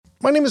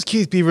My name is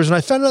Keith Beavers, and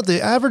I found out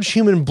the average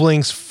human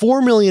blinks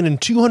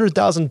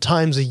 4,200,000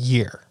 times a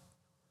year.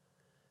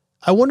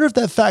 I wonder if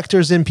that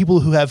factors in people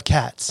who have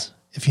cats.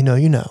 If you know,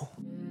 you know.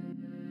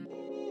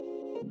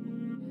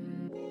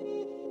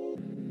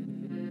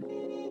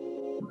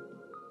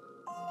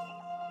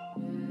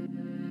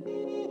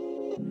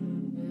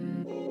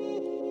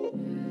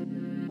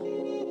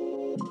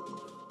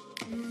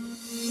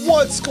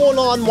 What's going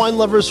on, wine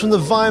lovers from the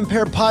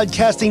VinePair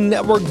Podcasting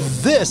Network?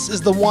 This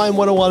is the Wine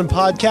 101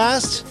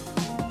 podcast.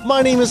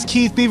 My name is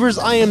Keith Beavers.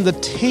 I am the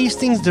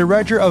Tastings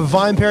Director of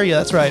VinePair. Yeah,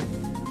 that's right.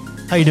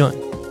 How you doing?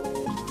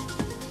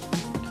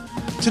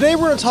 Today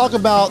we're going to talk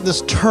about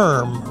this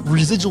term,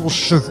 residual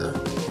sugar.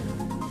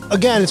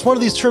 Again, it's one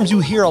of these terms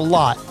you hear a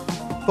lot,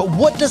 but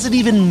what does it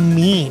even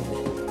mean?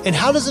 And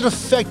how does it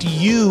affect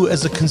you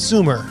as a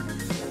consumer?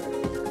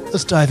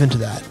 Let's dive into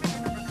that.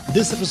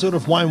 This episode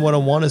of Wine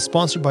 101 is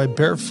sponsored by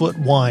Barefoot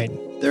Wine.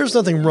 There's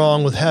nothing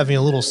wrong with having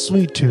a little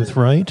sweet tooth,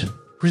 right?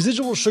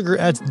 Residual sugar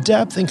adds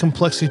depth and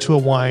complexity to a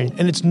wine,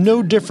 and it's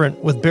no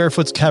different with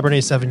Barefoot's Cabernet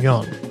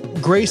Sauvignon.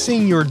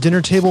 Gracing your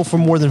dinner table for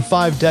more than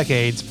 5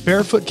 decades,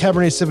 Barefoot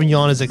Cabernet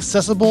Sauvignon is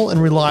accessible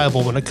and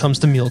reliable when it comes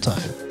to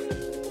mealtime.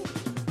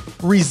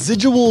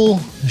 Residual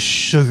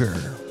sugar.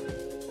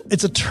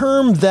 It's a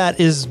term that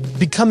is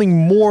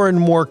becoming more and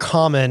more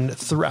common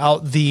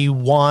throughout the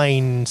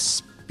wine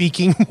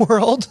speaking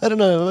world. I don't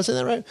know. Am I saying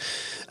that right?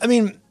 I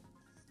mean,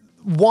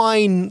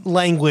 wine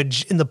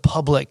language in the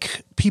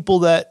public, people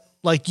that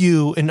like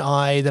you and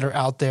I that are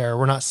out there,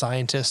 we're not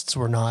scientists.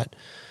 We're not,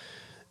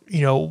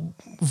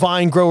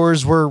 vine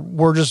growers.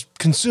 We're just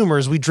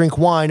consumers. We drink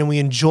wine and we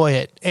enjoy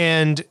it.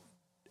 And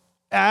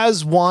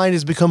as wine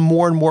has become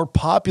more and more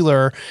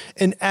popular,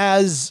 and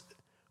as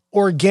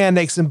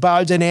organics and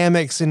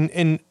biodynamics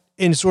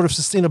and sort of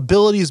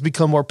sustainability has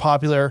become more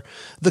popular,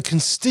 the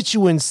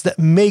constituents that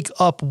make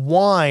up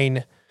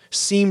wine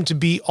seem to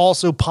be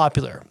also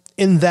popular,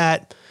 in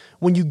that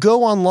when you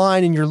go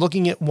online and you're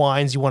looking at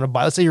wines you want to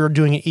buy, let's say you're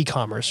doing an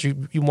e-commerce,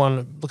 you want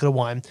to look at a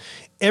wine.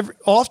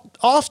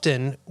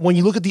 Often when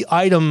you look at the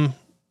item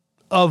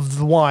of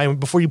the wine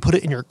before you put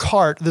it in your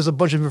cart, there's a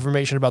bunch of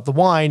information about the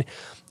wine,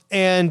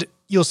 and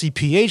you'll see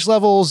pH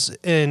levels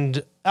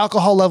and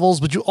alcohol levels,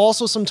 but you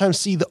also sometimes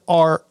see the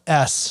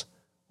RS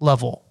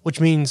level, which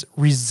means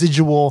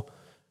residual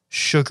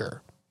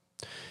sugar.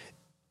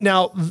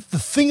 Now, the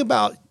thing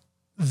about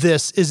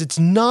this is it's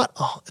not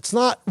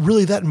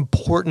really that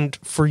important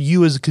for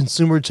you as a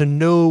consumer to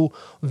know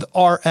the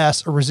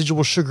RS or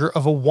residual sugar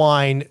of a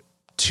wine.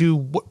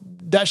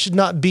 That should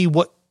not be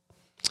what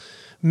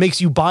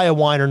makes you buy a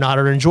wine or not,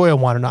 or enjoy a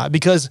wine or not,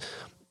 because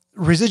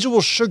residual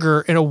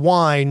sugar in a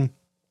wine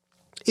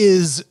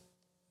is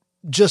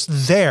just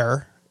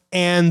there,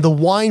 and the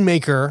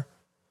winemaker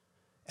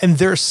and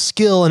their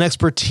skill and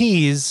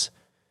expertise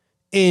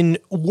in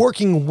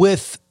working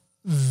with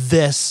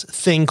this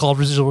thing called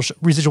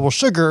residual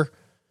sugar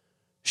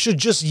should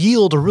just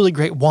yield a really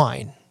great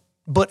wine.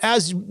 But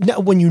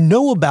when you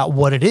know about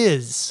what it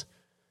is,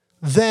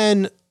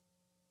 then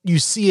you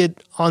see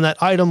it on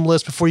that item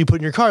list before you put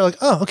it in your car. You're like,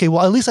 oh, okay,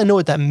 well, at least I know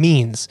what that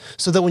means,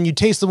 so that when you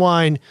taste the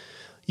wine,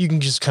 you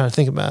can just kind of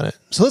think about it.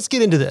 So let's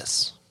get into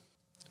this.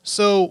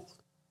 So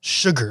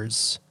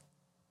sugars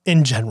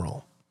in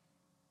general,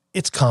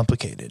 it's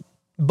complicated,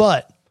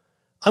 but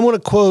I'm going to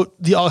quote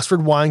the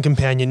Oxford Wine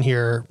Companion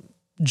here,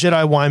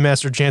 Jedi Wine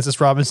Master Jancis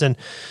Robinson,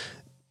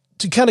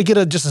 to kind of get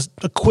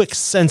a quick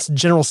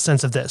general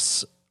sense of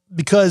this,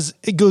 because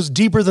it goes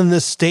deeper than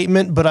this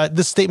statement, but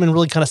this statement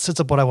really kind of sets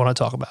up what I want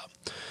to talk about.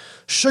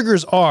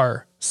 Sugars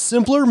are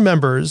simpler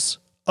members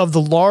of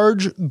the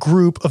large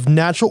group of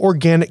natural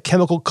organic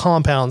chemical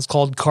compounds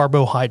called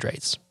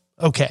carbohydrates.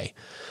 Okay,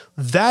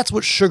 that's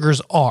what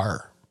sugars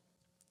are.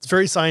 It's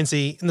very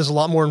sciencey, and there's a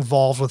lot more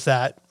involved with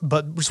that,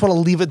 but we just want to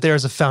leave it there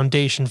as a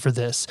foundation for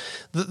this.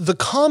 The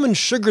common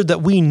sugar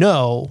that we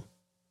know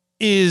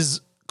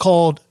is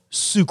called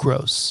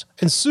sucrose,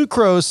 and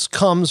sucrose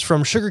comes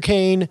from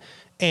sugarcane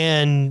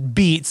and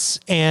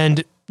beets,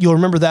 and you'll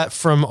remember that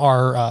from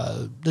our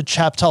the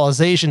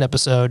chaptalization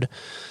episode.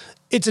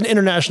 It's an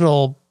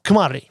international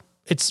commodity.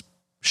 It's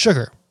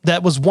sugar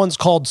that was once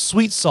called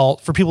sweet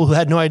salt for people who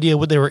had no idea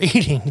what they were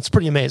eating. It's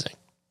pretty amazing.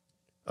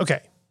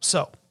 Okay,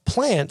 so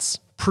plants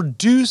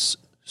produce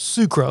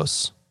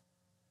sucrose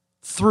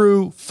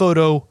through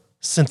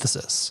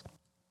photosynthesis.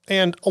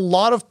 And a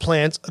lot of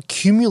plants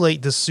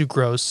accumulate this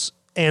sucrose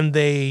and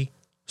they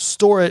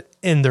store it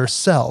in their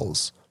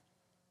cells.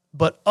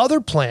 But other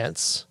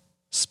plants,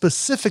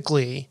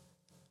 specifically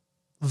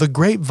the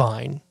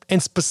grapevine,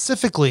 and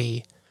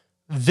specifically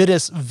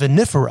Vitis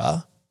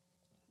vinifera,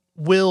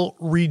 will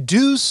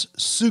reduce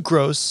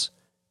sucrose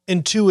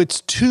into its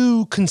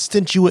 2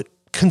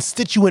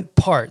 constituent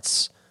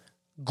parts,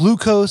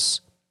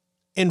 glucose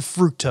and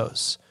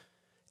fructose.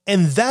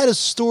 And that is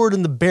stored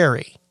in the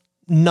berry,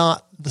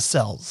 not the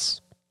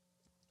cells.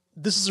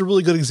 This is a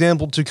really good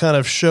example to kind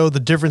of show the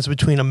difference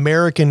between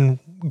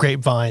American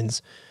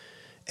grapevines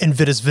and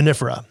Vitis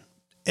vinifera.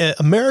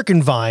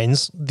 American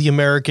vines, the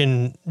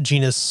American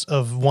genus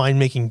of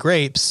winemaking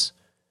grapes,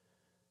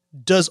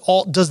 does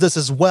this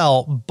as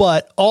well,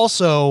 but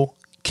also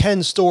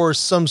can store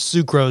some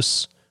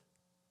sucrose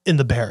in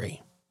the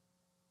berry.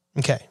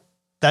 Okay.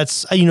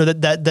 That's,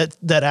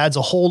 that adds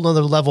a whole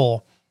nother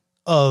level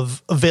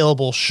of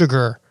available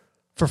sugar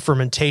for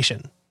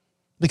fermentation,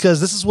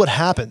 because this is what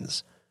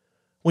happens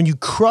when you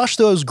crush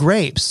those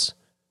grapes.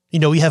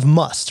 We have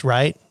must,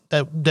 right?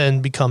 That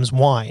then becomes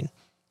wine.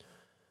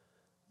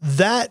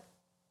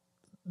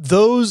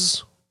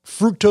 Those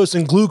fructose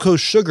and glucose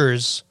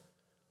sugars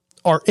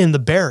are in the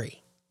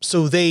berry.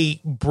 So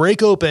they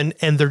break open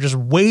and they're just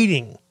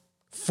waiting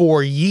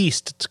for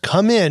yeast to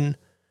come in,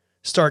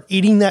 start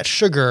eating that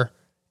sugar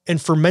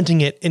and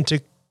fermenting it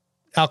into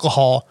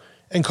alcohol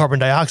and carbon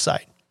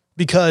dioxide,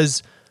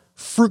 because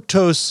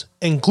fructose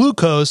and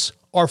glucose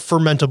are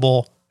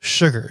fermentable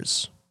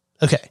sugars.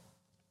 Okay.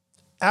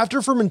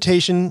 After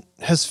fermentation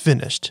has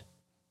finished,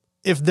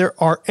 if there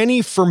are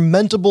any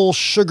fermentable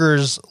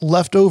sugars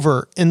left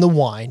over in the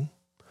wine,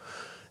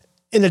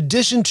 in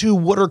addition to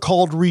what are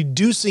called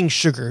reducing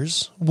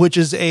sugars, which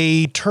is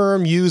a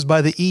term used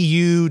by the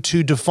EU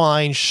to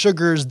define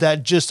sugars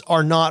that just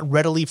are not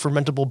readily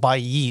fermentable by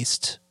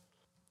yeast,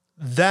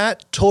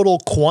 that total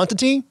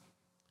quantity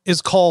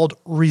is called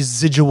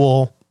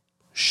residual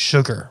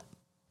sugar.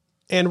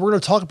 And we're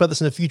going to talk about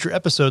this in a future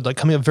episode, like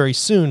coming up very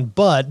soon,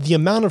 but the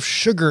amount of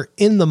sugar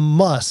in the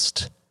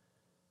must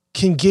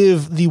can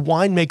give the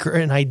winemaker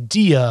an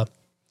idea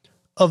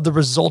of the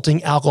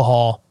resulting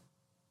alcohol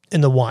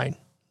in the wine.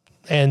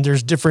 And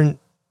there's different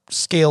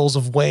scales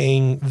of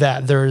weighing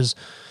that. There's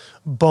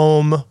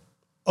Bohm,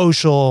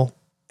 Oschel,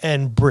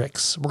 and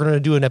Brix. We're going to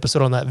do an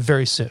episode on that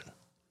very soon.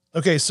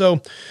 Okay,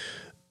 so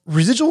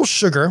residual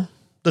sugar,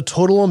 the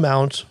total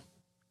amount,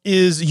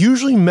 is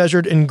usually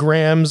measured in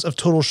grams of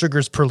total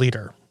sugars per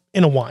liter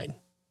in a wine.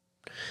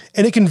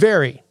 And it can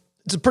vary.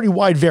 It's a pretty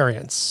wide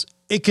variance.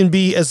 It can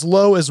be as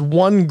low as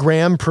 1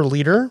 gram per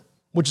liter,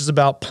 which is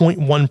about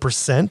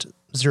 0.1%,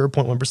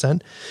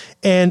 0.1%,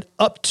 and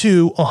up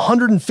to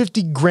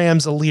 150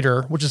 grams a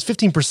liter, which is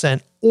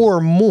 15%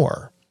 or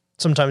more,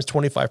 sometimes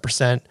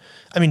 25%.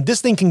 I mean, this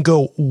thing can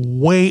go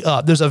way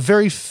up. There's a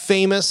very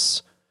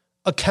famous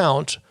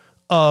account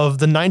of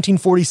the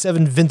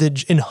 1947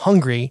 vintage in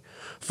Hungary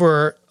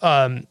for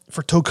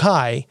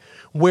Tokaj,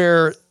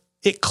 where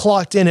it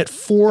clocked in at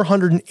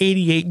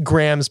 488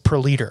 grams per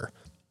liter.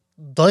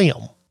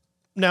 Damn.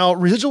 Now,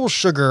 residual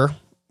sugar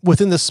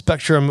within the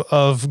spectrum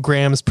of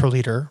grams per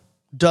liter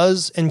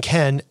does and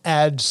can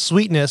add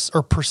sweetness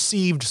or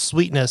perceived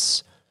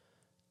sweetness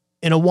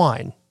in a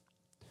wine.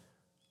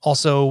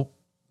 Also,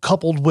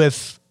 coupled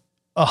with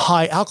a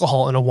high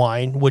alcohol in a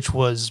wine, which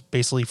was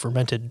basically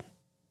fermented.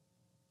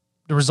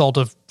 The result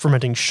of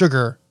fermenting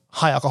sugar,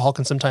 high alcohol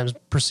can sometimes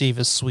perceive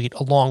as sweet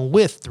along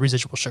with the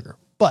residual sugar.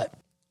 But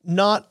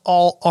not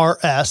all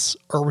RS,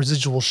 or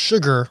residual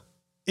sugar,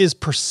 is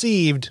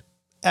perceived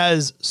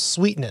as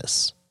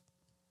sweetness.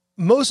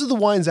 Most of the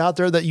wines out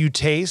there that you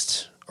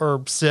taste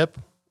or sip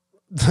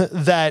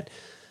that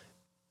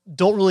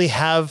don't really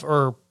have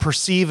or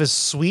perceive as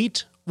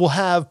sweet will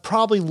have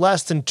probably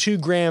less than 2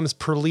 grams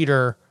per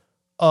liter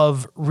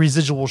of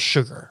residual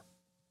sugar.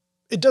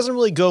 It doesn't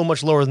really go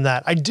much lower than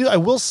that. I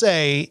will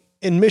say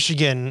in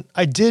Michigan,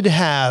 I did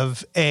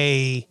have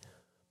a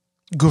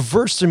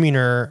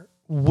Gewürztraminer,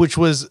 which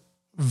was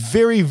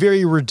very,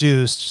 very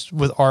reduced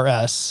with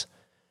RS.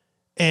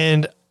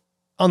 And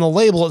on the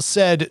label, it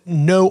said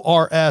no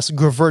RS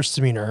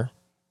Gewürztraminer.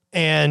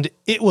 And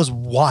it was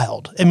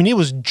wild. I mean, it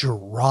was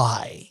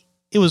dry.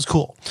 It was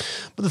cool.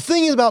 But the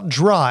thing about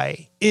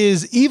dry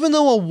is, even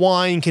though a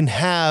wine can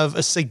have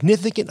a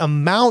significant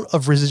amount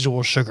of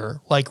residual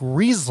sugar, like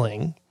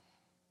Riesling,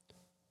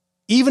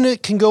 even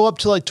it can go up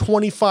to like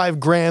 25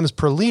 grams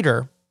per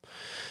liter,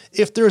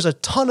 if there's a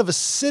ton of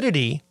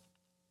acidity,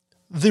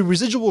 the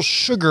residual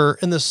sugar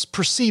and the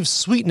perceived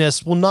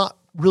sweetness will not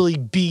really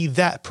be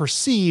that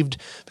perceived,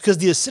 because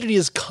the acidity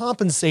is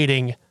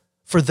compensating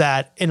for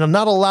that and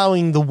not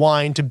allowing the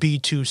wine to be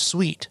too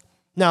sweet.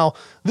 Now,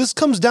 this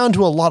comes down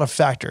to a lot of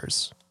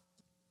factors.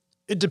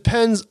 It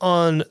depends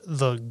on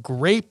the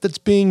grape that's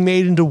being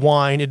made into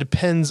wine. It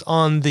depends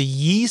on the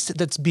yeast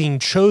that's being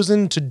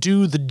chosen to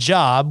do the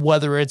job,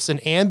 whether it's an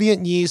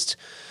ambient yeast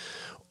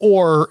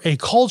or a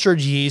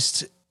cultured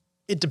yeast.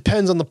 It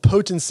depends on the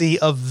potency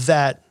of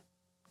that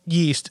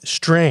yeast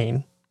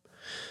strain.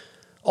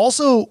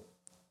 Also,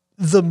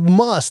 the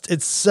must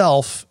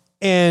itself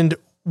and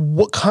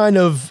what kind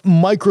of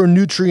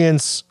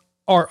micronutrients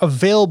are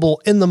available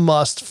in the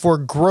must for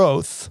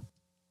growth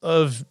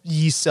of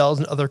yeast cells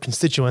and other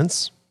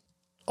constituents.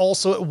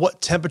 Also, at what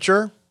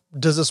temperature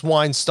does this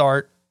wine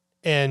start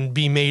and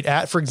be made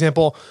at? For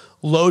example,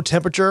 low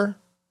temperature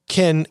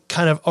can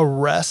kind of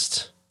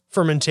arrest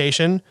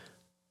fermentation,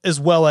 as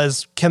well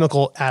as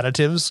chemical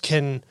additives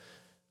can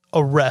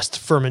arrest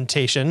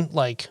fermentation,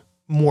 like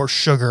more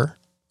sugar.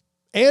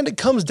 And it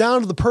comes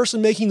down to the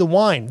person making the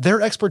wine,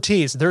 their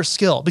expertise, their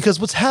skill. Because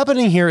what's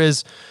happening here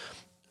is,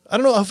 I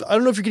don't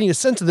know if you're getting a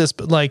sense of this,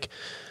 but like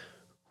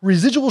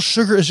residual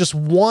sugar is just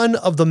one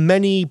of the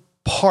many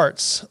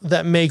parts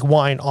that make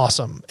wine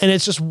awesome. And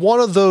it's just one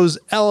of those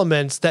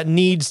elements that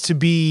needs to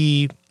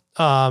be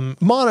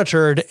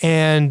monitored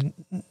and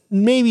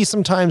maybe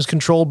sometimes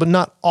controlled, but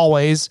not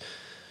always,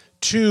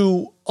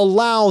 to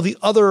allow the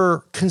other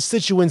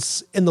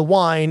constituents in the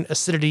wine,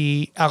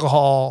 acidity,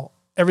 alcohol,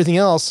 everything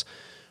else,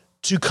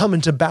 to come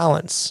into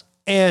balance.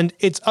 And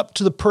it's up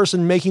to the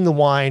person making the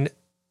wine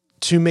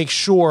to make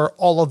sure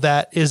all of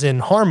that is in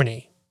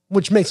harmony,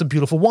 which makes a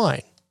beautiful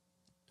wine.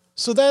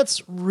 So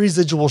that's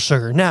residual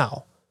sugar.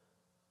 Now,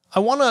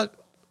 I want to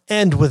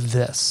end with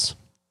this.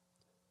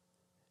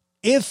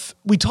 If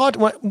we talked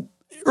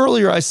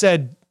earlier, I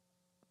said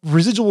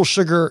residual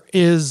sugar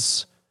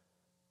is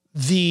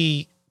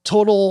the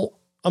total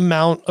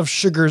amount of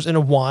sugars in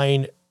a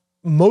wine,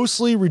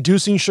 mostly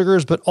reducing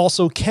sugars, but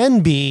also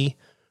can be,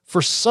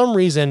 for some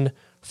reason,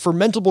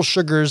 fermentable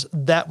sugars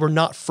that were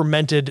not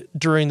fermented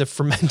during the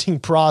fermenting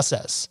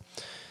process.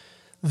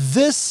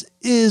 This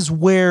is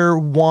where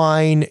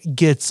wine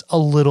gets a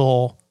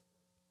little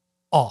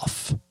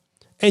off.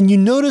 And you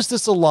notice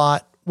this a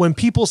lot when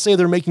people say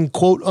they're making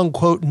quote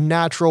unquote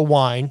natural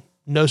wine.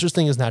 No such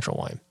thing as natural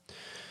wine.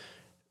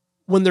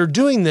 When they're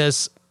doing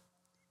this,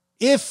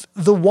 if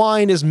the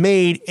wine is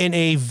made in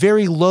a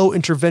very low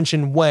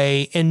intervention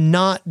way and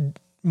not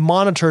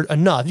monitored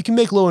enough, you can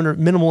make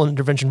minimal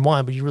intervention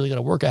wine, but you really got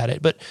to work at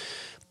it. But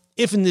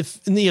if in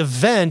the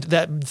event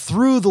that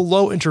through the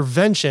low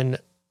intervention,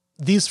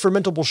 these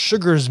fermentable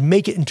sugars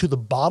make it into the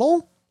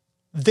bottle,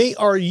 they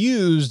are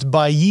used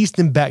by yeast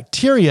and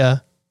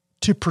bacteria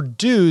to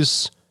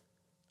produce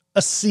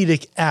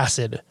acetic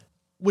acid,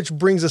 which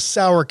brings a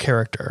sour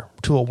character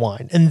to a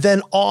wine, and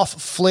then off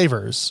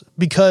flavors.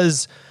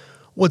 Because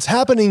what's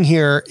happening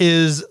here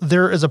is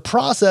there is a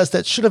process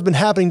that should have been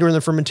happening during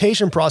the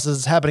fermentation process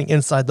is happening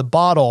inside the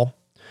bottle.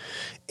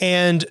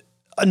 And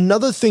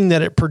another thing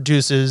that it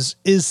produces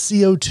is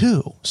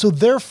CO2. So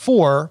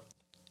therefore,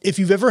 if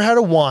you've ever had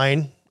a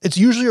wine, it's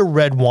usually a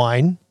red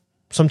wine,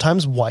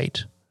 sometimes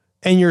white,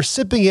 and you're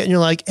sipping it and you're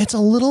like, it's a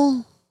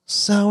little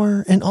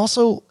sour. And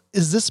also,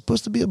 is this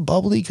supposed to be a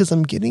bubbly? Because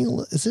I'm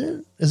getting, is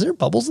there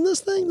bubbles in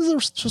this thing? This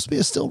is supposed to be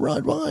a still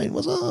red wine.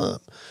 What's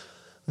up?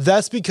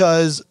 That's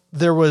because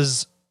there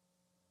was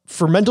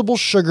fermentable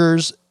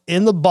sugars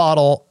in the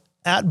bottle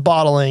at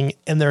bottling,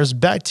 and there's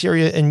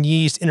bacteria and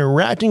yeast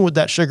interacting with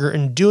that sugar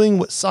and doing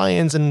what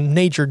science and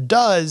nature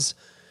does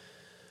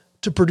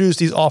to produce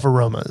these off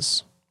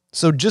aromas.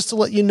 So just to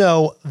let you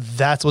know,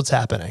 that's what's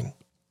happening.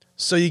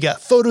 So you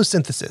got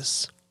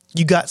photosynthesis,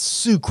 you got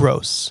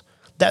sucrose,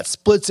 that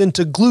splits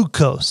into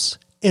glucose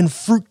and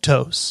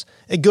fructose.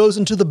 It goes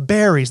into the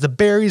berries. The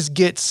berries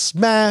get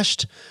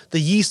smashed. The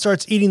yeast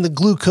starts eating the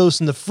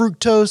glucose and the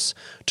fructose,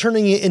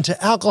 turning it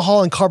into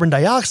alcohol and carbon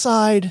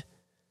dioxide.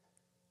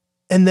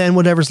 And then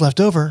whatever's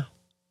left over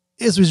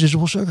is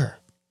residual sugar.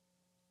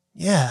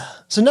 Yeah.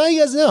 So now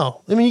you guys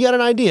know. I mean, you got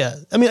an idea.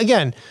 I mean,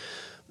 again,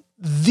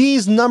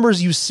 these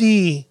numbers you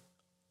see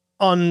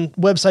on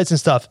websites and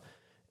stuff,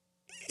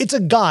 it's a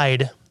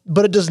guide,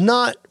 but it does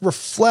not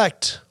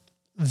reflect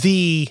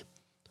the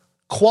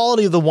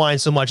quality of the wine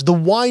so much. The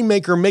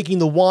winemaker making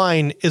the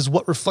wine is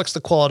what reflects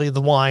the quality of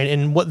the wine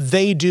and what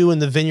they do in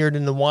the vineyard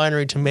and the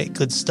winery to make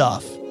good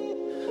stuff.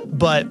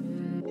 But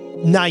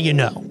now you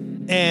know.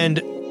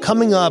 And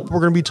coming up, we're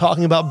going to be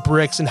talking about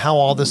bricks and how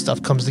all this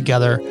stuff comes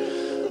together.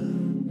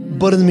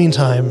 But in the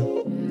meantime,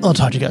 I'll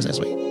talk to you guys next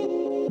week.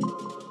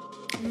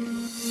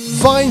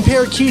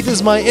 VinePair Keith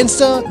is my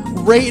Insta.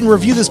 Rate and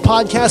review this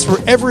podcast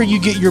wherever you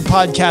get your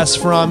podcasts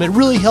from. It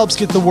really helps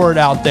get the word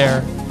out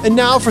there. And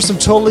now for some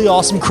totally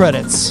awesome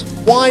credits.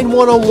 Wine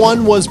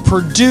 101 was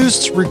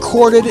produced,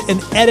 recorded,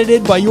 and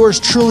edited by yours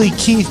truly,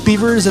 Keith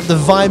Beavers, at the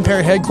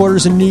VinePair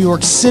headquarters in New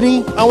York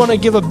City. I want to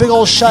give a big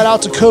old shout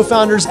out to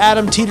co-founders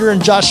Adam Teeter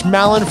and Josh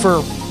Mallon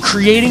for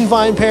creating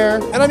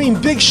VinePair. And I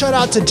mean, big shout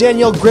out to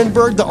Danielle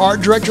Grinberg, the art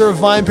director of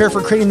VinePair,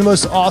 for creating the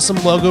most awesome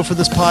logo for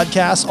this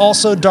podcast.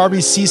 Also, Darby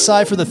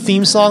Seaside for the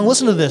theme song.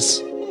 Listen to this.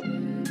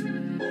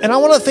 And I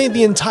want to thank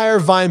the entire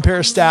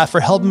VinePair staff for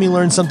helping me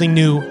learn something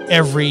new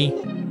every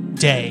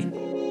day.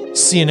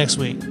 See you next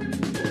week.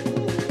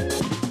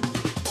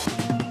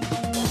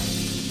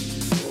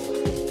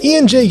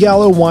 E&J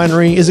Gallo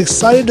Winery is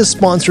excited to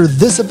sponsor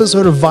this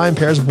episode of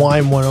VinePair's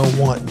Wine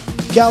 101.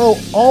 Gallo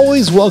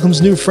always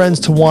welcomes new friends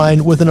to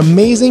wine with an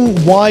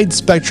amazing wide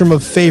spectrum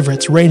of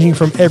favorites ranging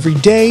from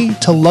everyday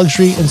to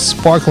luxury and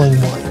sparkling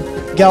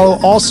wine. Gallo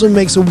also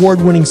makes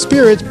award-winning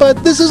spirits,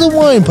 but this is a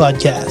wine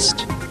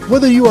podcast.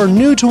 Whether you are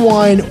new to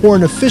wine or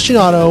an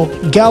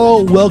aficionado,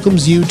 Gallo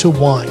welcomes you to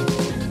wine.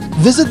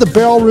 Visit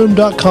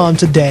thebarrelroom.com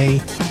today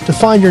to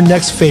find your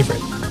next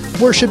favorite,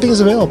 where shipping is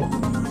available.